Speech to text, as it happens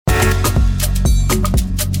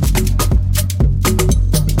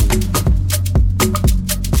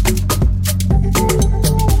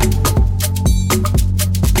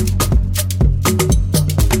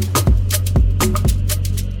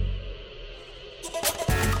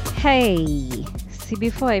Hey, see,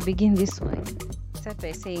 before I begin this one, start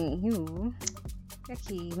by saying,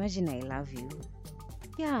 okay, imagine I love you.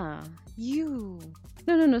 Yeah, you.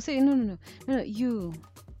 No, say, no, you.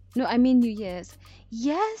 No, I mean you, yes.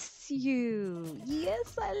 Yes, you.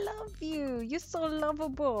 Yes, I love you. You're so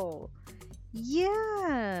lovable.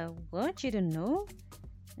 Yeah, want you to know?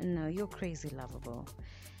 No, you're crazy lovable.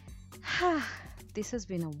 This has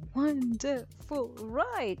been a wonderful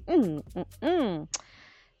ride.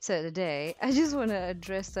 So today, I just want to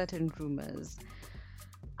address certain rumors.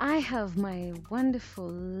 I have my wonderful,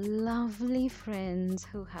 lovely friends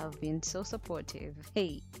who have been so supportive.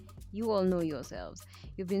 Hey, you all know yourselves.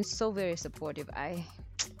 You've been so very supportive. I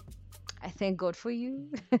thank God for you.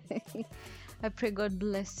 I pray God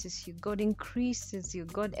blesses you. God increases you.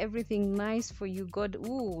 God everything nice for you. God,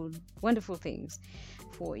 wonderful things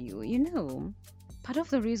for you. Part of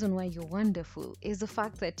the reason why you're wonderful is the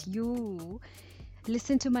fact that you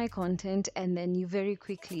listen to my content and then you very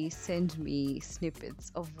quickly send me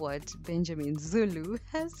snippets of what Benjamin Zulu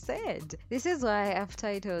has said. This is why I've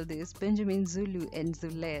titled this Benjamin Zulu and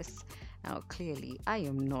Zules. Now, clearly, I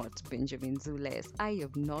am not Benjamin Zules. I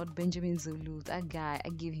am not Benjamin Zulu. That guy, I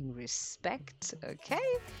give him respect,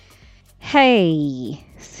 okay? Hey,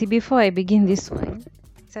 see, before I begin this one,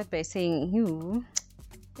 start by saying,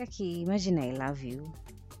 okay, imagine I love you.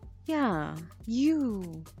 Yeah,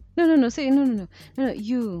 you. No, say, no,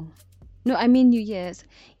 you. No, I mean you, yes.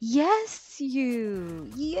 Yes,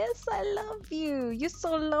 you. Yes, I love you. You're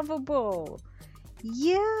so lovable.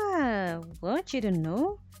 Yeah, want you to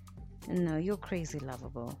know? No, you're crazy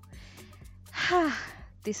lovable.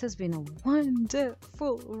 This has been a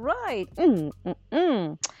wonderful ride.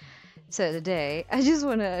 So today, I just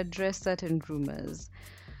want to address certain rumors.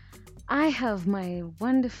 I have my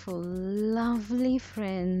wonderful, lovely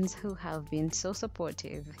friends who have been so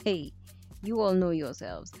supportive. Hey, you all know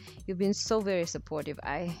yourselves. You've been so very supportive.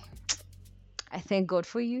 I thank God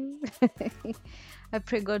for you. I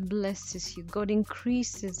pray God blesses you. God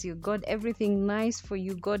increases you. God everything nice for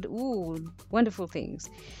you. God, wonderful things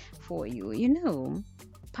for you.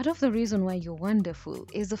 Part of the reason why you're wonderful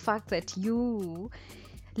is the fact that you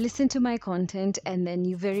listen to my content and then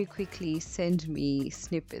you very quickly send me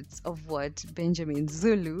snippets of what Benjamin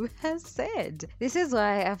Zulu has said. This is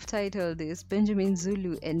why I've titled this Benjamin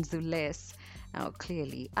Zulu and Zules. Now,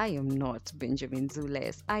 clearly, I am not Benjamin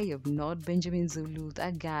Zules. I am not Benjamin Zulu.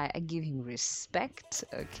 That guy, I give him respect,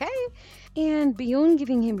 okay? And beyond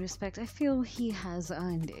giving him respect, I feel he has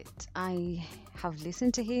earned it. I have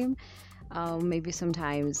listened to him. Maybe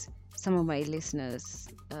sometimes some of my listeners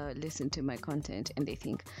listen to my content and they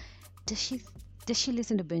think, does she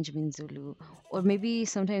listen to Benjamin Zulu? Or maybe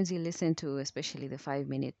sometimes you listen to especially the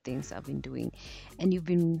 5-minute things I've been doing and you've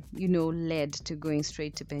been, led to going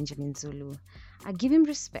straight to Benjamin Zulu. I give him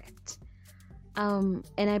respect. And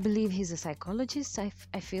I believe he's a psychologist.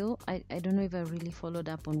 I feel I don't know if I really followed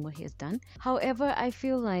up on what he has done. However, I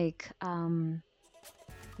feel like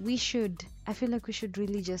we should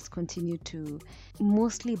really just continue to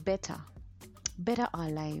mostly better our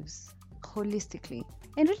lives holistically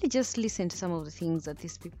and really just listen to some of the things that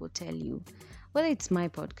these people tell you, whether it's my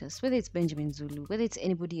podcast, whether it's Benjamin Zulu, whether it's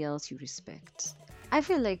anybody else you respect. I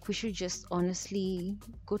feel like we should just honestly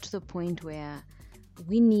go to the point where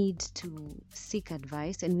we need to seek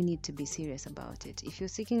advice and we need to be serious about it. If you're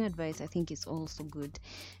seeking advice, I think it's also good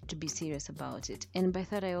to be serious about it. And by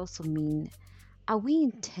that I also mean, are we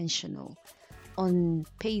intentional on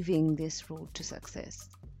paving this road to success?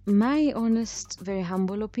 My honest, very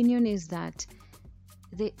humble opinion is that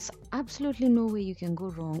there's absolutely no way you can go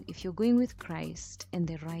wrong if you're going with Christ and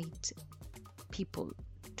the right people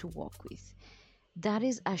to walk with. That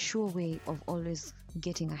is a sure way of always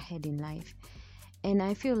getting ahead in life. And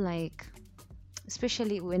I feel like,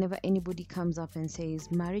 especially whenever anybody comes up and says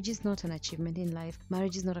marriage is not an achievement in life,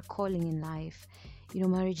 marriage is not a calling in life,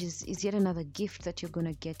 marriage is yet another gift that you're going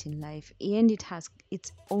to get in life, and it has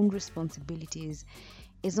its own responsibilities.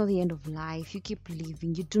 It's not the end of life. You keep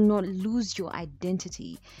living. You do not lose your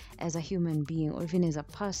identity as a human being or even as a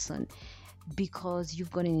person because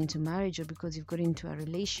you've gotten into marriage or because you've gotten into a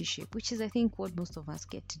relationship, which is, I think, what most of us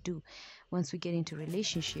get to do once we get into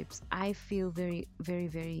relationships. I feel very, very,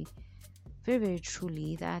 very, very, very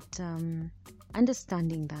truly that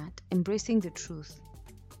understanding that, embracing the truth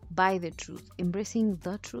by the truth, embracing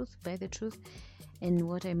the truth by the truth. And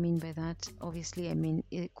what I mean by that, obviously, I mean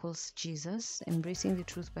it equals Jesus. Embracing the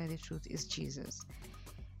truth by the truth is Jesus.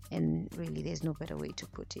 And really, there's no better way to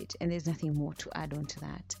put it. And there's nothing more to add on to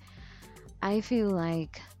that. I feel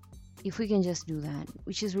like If we can just do that,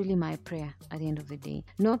 which is really my prayer at the end of the day,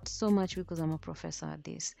 not so much because I'm a professor at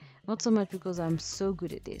this, not so much because I'm so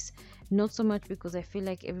good at this, not so much because I feel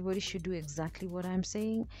like everybody should do exactly what I'm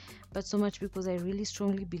saying, but so much because I really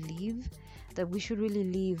strongly believe that we should really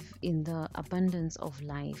live in the abundance of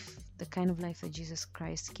life, the kind of life that Jesus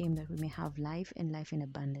Christ came that we may have life and life in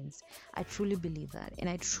abundance. I truly believe that, and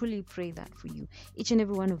I truly pray that for you, each and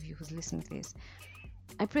every one of you who's listening to this.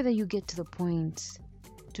 I pray that you get to the point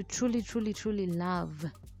to truly, truly, truly love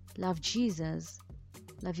Jesus,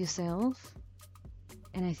 love yourself.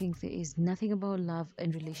 And I think there is nothing about love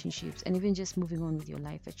and relationships and even just moving on with your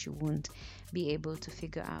life that you won't be able to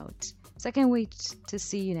figure out. So I can't wait to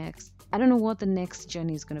see you next. I don't know what the next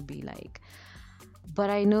journey is going to be like, but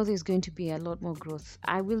I know there's going to be a lot more growth.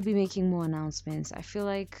 I will be making more announcements. I feel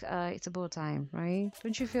like it's about time, right?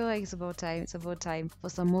 Don't you feel like it's about time? It's about time for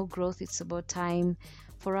some more growth. It's about time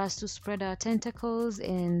for us to spread our tentacles,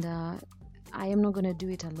 and I am not going to do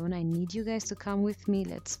it alone. I need you guys to come with me.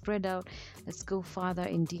 Let's spread out. Let's go farther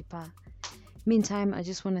and deeper. Meantime, I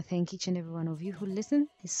just want to thank each and every one of you who listen.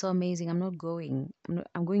 It's so amazing. I'm going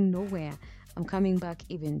nowhere. I'm coming back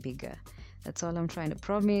even bigger. That's all I'm trying to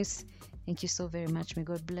promise. Thank you so very much. May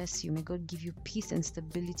God bless you. May God give you peace and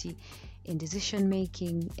stability in decision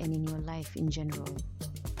making and in your life in general.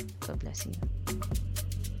 God bless you.